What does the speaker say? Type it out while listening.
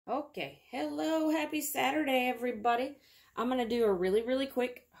Okay, hello, happy Saturday, everybody. I'm going to do a really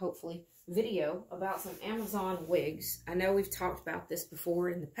quick, hopefully, video about some Amazon wigs. I know we've talked about this before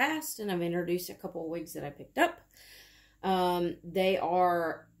in the past, and I've introduced a couple of wigs that I picked up. They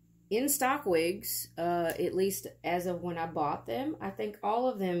are in-stock wigs, at least as of when I bought them. I think all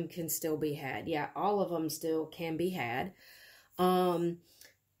of them can still be had. Yeah, all of them still can be had.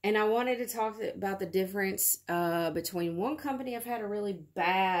 And I wanted to talk about the difference between one company I've had a really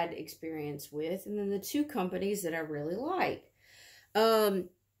bad experience with, and then the two companies that I really like.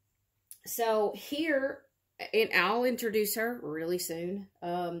 So here, and I'll introduce her really soon.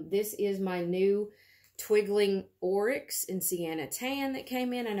 This is my new Twiggling Oryx in Sienna Tan that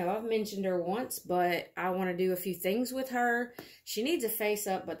came in. I know I've mentioned her once, but I want to do a few things with her. She needs a face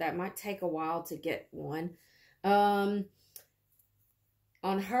up, but that might take a while to get one.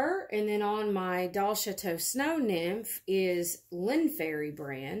 On her, and then on my Doll Chateau Snow Nymph is Lynn Fairy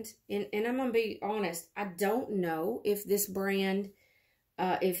brand. And I'm going to be honest, I don't know if this brand,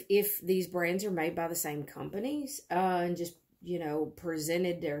 if these brands are made by the same companies, and just, you know,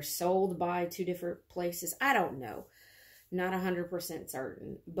 presented or sold by two different places. I don't know. Not 100%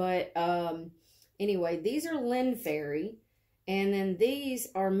 certain. But anyway, these are Lynn Fairy. And then these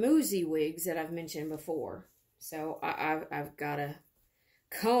are Moozy wigs that I've mentioned before. So I've got a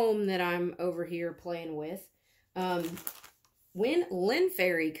comb that I'm over here playing with. When Lynn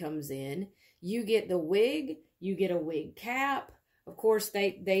Fairy comes in, you get the wig, you get a wig cap. Of course,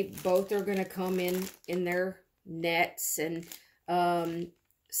 they both are going to come in their nets, and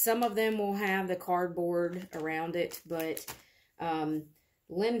some of them will have the cardboard around it, but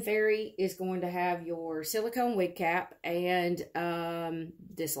Lynn Fairy is going to have your silicone wig cap, and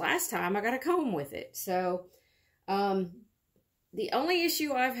this last time I got a comb with it. So the only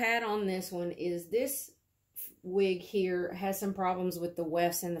issue I've had on this one is this wig here has some problems with the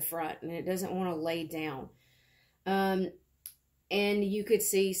wefts in the front, and it doesn't want to lay down. And you could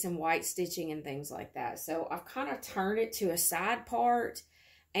see some white stitching and things like that. So I've kind of turned it to a side part,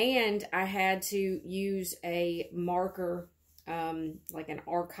 and I had to use a marker, like an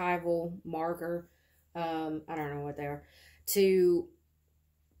archival marker. I don't know what they are, to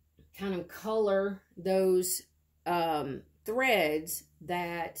kind of color those threads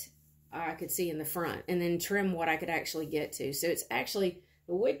that I could see in the front, and then trim what I could actually get to. So it's actually,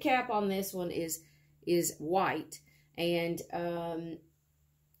 the wig cap on this one is white, and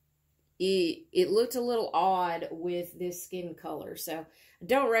it looked a little odd with this skin color. So I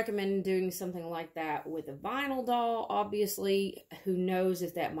don't recommend doing something like that with a vinyl doll. Obviously, who knows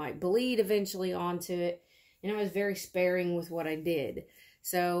if that might bleed eventually onto it. And I was very sparing with what I did.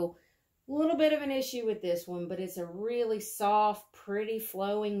 So a little bit of an issue with this one, but it's a really soft, pretty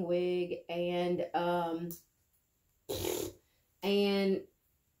flowing wig, and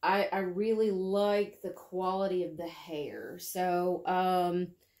I really like the quality of the hair. So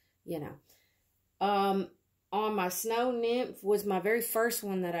you know, on my Snow Nymph was my very first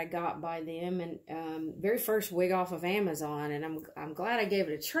one that I got by them, and very first wig off of Amazon, and I'm glad I gave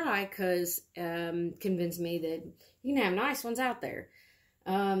it a try, because convinced me that you can have nice ones out there.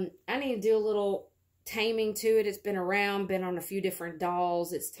 I need to do a little taming to it. It's been around, been on a few different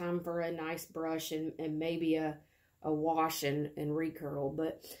dolls. It's time for a nice brush and maybe a wash and recurl.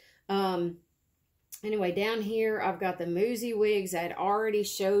 But anyway, down here I've got the Moozy wigs. I'd already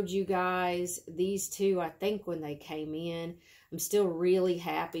showed you guys these two, I think, when they came in. I'm still really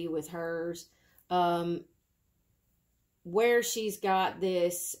happy with hers. Where she's got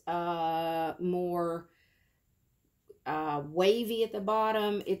this more wavy at the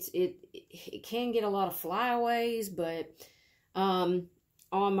bottom, it can get a lot of flyaways, but on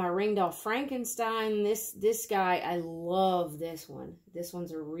my Ring Doll Frankenstein, this guy, I love this one. This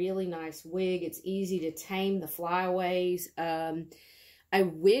one's a really nice wig. It's easy to tame the flyaways. I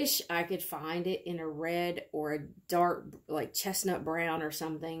wish I could find it in a red or a dark, like chestnut brown or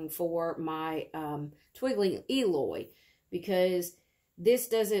something, for my Twiggling Eloy, because this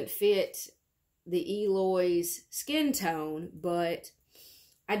doesn't fit the Eloy's skin tone. But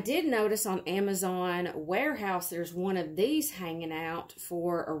I did notice on Amazon Warehouse there's one of these hanging out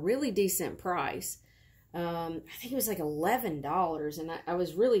for a really decent price. I think it was like $11, and I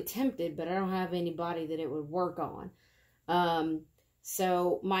was really tempted, but I don't have anybody that it would work on.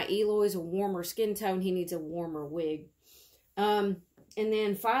 So my Eloy's a warmer skin tone. He needs a warmer wig. And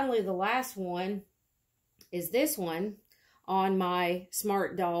then finally, the last one is this one on my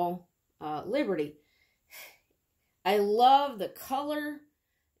Smart Doll Liberty. I love the color.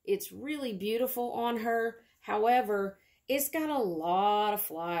 It's really beautiful on her. However, it's got a lot of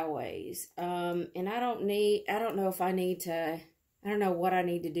flyaways. And I don't know if I need to I don't know what I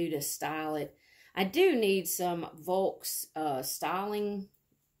need to do to style it. I do need some Volks styling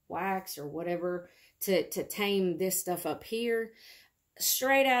wax or whatever to tame this stuff up here.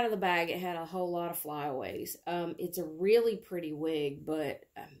 Straight out of the bag, it had a whole lot of flyaways. It's a really pretty wig, but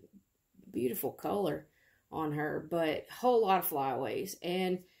beautiful color on her, but whole lot of flyaways.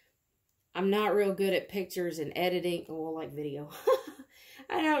 And I'm not real good at pictures and editing, well, like video.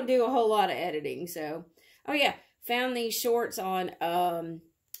 I don't do a whole lot of editing, so. Oh yeah, found these shorts on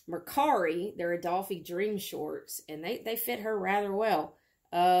Mercari. They're Adolphe Dream shorts, and they fit her rather well.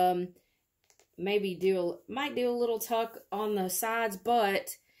 Maybe might do a little tuck on the sides,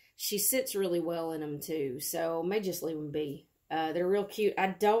 but she sits really well in them too, so may just leave them be. They're real cute. I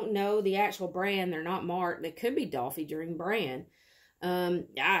don't know the actual brand. They're not marked. They could be Dolphy Dream brand. I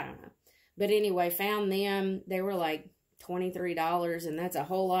don't know. But anyway, found them. They were like $23, and that's a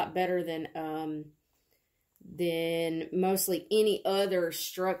whole lot better than mostly any other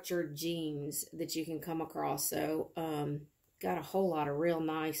structured jeans that you can come across. So, got a whole lot of real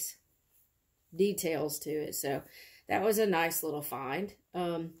nice details to it. So, that was a nice little find.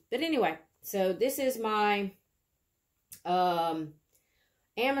 But anyway, so this is my Amazon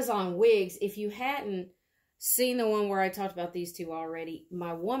wigs. If you hadn't seen the one where I talked about these two already,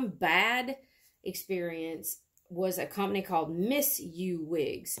 my one bad experience was a company called Miss You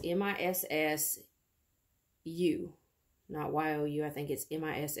Wigs. M-I-S-S-U. Not Y-O-U. I think it's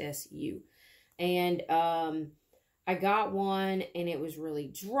M-I-S-S-U. And I got one, and it was really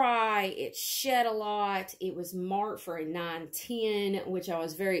dry. It shed a lot. It was marked for a 910, which I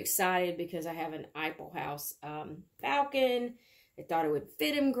was very excited because I have an Eiffel House Falcon. I thought it would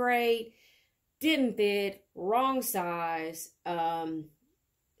fit him great. Didn't fit. Wrong size.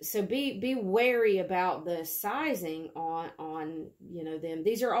 So be wary about the sizing on you know, them.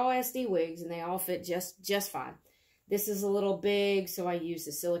 These are all SD wigs, and they all fit just fine. This is a little big, so I used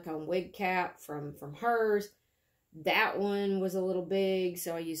a silicone wig cap from hers. That one was a little big,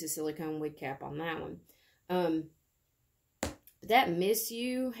 so I used a silicone wig cap on that one. That Miss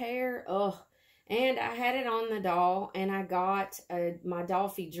You hair, and I had it on the doll, and I got my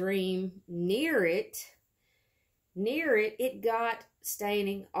Dolphy Dream near it. It got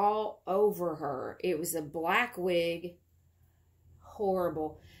staining all over her. It was a black wig.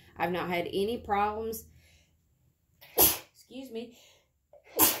 Horrible. I've not had any problems, excuse me,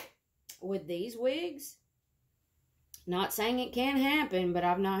 with these wigs. Not saying it can't happen, but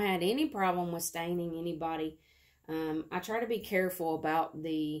I've not had any problem with staining anybody. I try to be careful about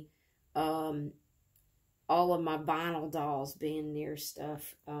the all of my vinyl dolls being near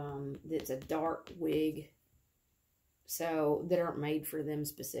stuff that's a dark wig, so that aren't made for them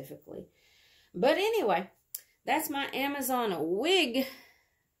specifically. But anyway, that's my Amazon wig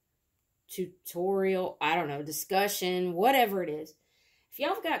tutorial, I don't know, discussion, whatever it is. If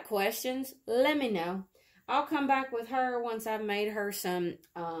y'all have got questions, let me know. I'll come back with her once I've made her some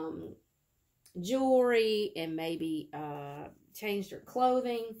jewelry and maybe changed her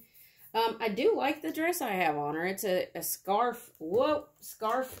clothing. I do like the dress I have on her. It's a scarf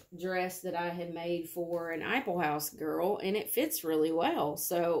dress that I had made for an Eiffel House girl, and it fits really well.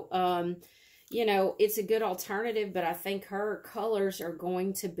 So, you know, it's a good alternative, but I think her colors are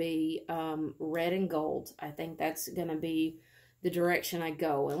going to be red and gold. I think that's going to be the direction I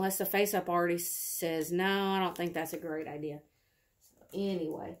go, unless the face-up artist says, no, I don't think that's a great idea. So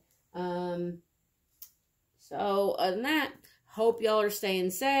anyway, so other than that, hope y'all are staying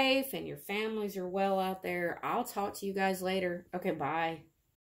safe and your families are well out there. I'll talk to you guys later. Okay, bye.